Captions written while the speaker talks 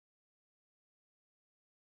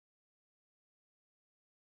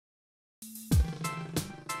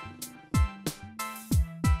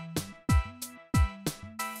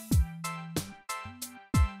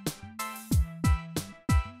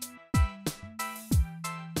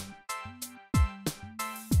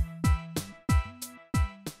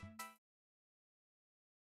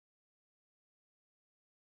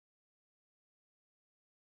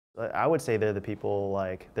I would say they're the people,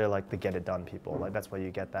 like, they're like the get it done people. Like, that's why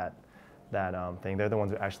you get that thing. They're the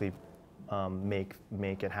ones who actually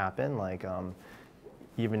make it happen. Like,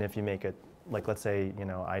 even if you make it, like, let's say, you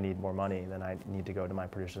know, I need more money, then I need to go to my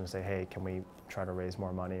producers and say, hey, can we try to raise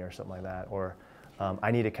more money or something like that? Or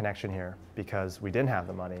I need a connection here because we didn't have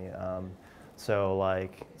the money. So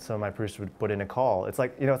my producer would put in a call. It's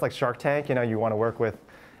like, you know, it's like Shark Tank. You know, you want to work with,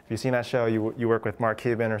 if you've seen that show, you work with Mark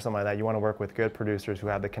Cuban or something like that. You want to work with good producers who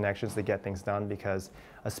have the connections to get things done, because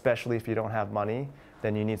especially if you don't have money,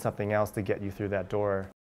 then you need something else to get you through that door.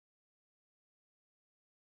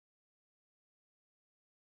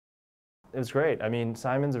 It was great. I mean,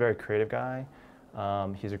 Simon's a very creative guy.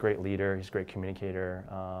 He's a great leader. He's a great communicator.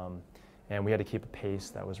 And we had to keep a pace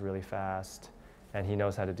that was really fast. And he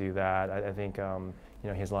knows how to do that. I think you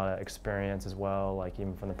know, he has a lot of experience as well, like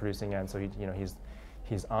even from the producing end. So you know, he's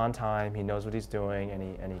on time. He knows what he's doing,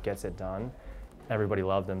 and he gets it done. Everybody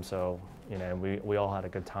loved him. So you know, we all had a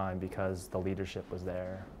good time because the leadership was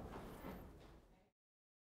there.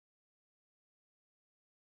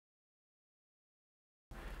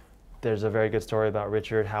 There's a very good story about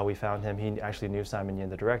Richard, how we found him. He actually knew Simon Yin,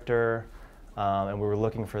 the director, and we were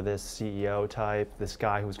looking for this CEO type, this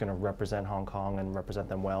guy who was going to represent Hong Kong and represent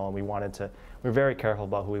them well. And we were very careful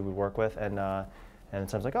about who we would work with. And so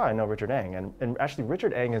I was like, oh, I know Richard Eng. And actually,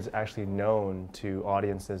 Richard Eng is actually known to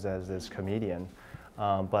audiences as this comedian.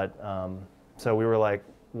 So we were like,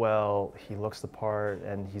 well, he looks the part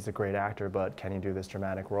and he's a great actor, but can he do this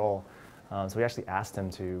dramatic role? So we actually asked him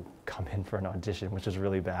to come in for an audition, which was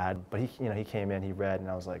really bad. But he came in, he read, and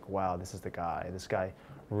I was like, wow, this is the guy. This guy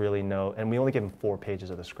really knows. And we only gave him 4 pages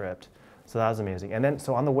of the script, so that was amazing. And then,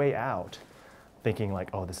 so on the way out, thinking like,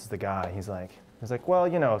 oh, this is the guy. He's like, well,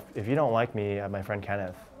 you know, if you don't like me, I have my friend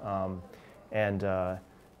Kenneth, you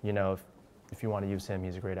know, if you want to use him,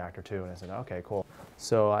 he's a great actor too. And I said, okay, cool.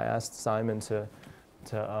 So I asked Simon to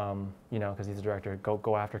you know, because he's the director,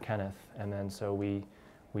 go after Kenneth. And then so we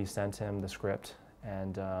sent him the script,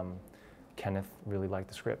 and Kenneth really liked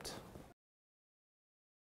the script.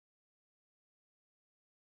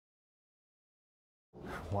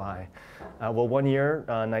 Why? Well, 1 year,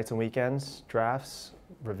 nights and weekends, drafts,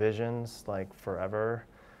 revisions, like forever.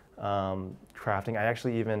 Crafting. I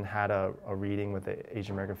actually even had a reading with the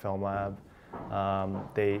Asian American Film Lab.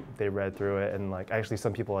 They read through it, and like actually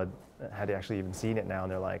some people had actually even seen it now,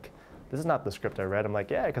 and they're like, this is not the script I read. I'm like,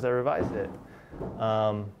 yeah, because I revised it. It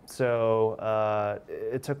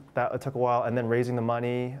took a while, and then raising the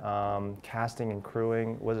money, casting and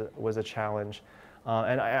crewing was a challenge,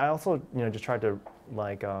 and I also, you know, just tried to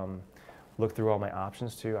like look through all my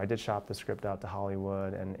options too. I did shop the script out to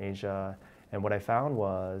Hollywood and Asia, and what I found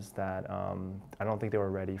was that I don't think they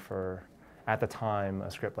were ready for, at the time, a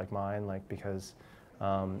script like mine, like because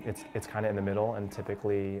it's kind of in the middle, and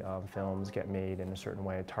typically films get made in a certain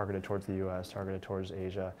way, targeted towards the U.S., targeted towards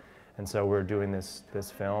Asia. And so we're doing this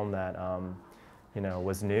film that you know,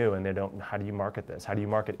 was new, and how do you market this? How do you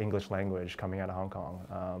market English language coming out of Hong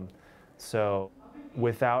Kong? So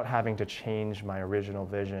without having to change my original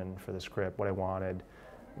vision for the script, what I wanted,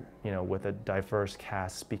 you know, with a diverse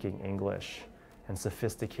cast speaking English and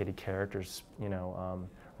sophisticated characters, you know,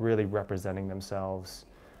 really representing themselves,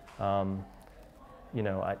 you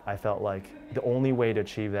know, I felt like the only way to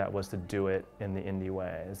achieve that was to do it in the indie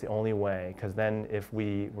way. It's the only way, because then if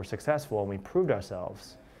we were successful and we proved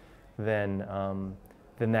ourselves, then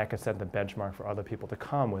that could set the benchmark for other people to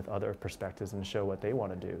come with other perspectives and show what they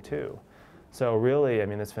want to do too. So really, I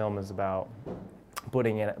mean, this film is about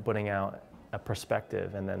putting out a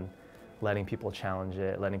perspective and then letting people challenge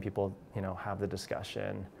it, letting people, you know, have the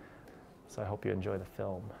discussion. So I hope you enjoy the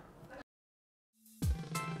film.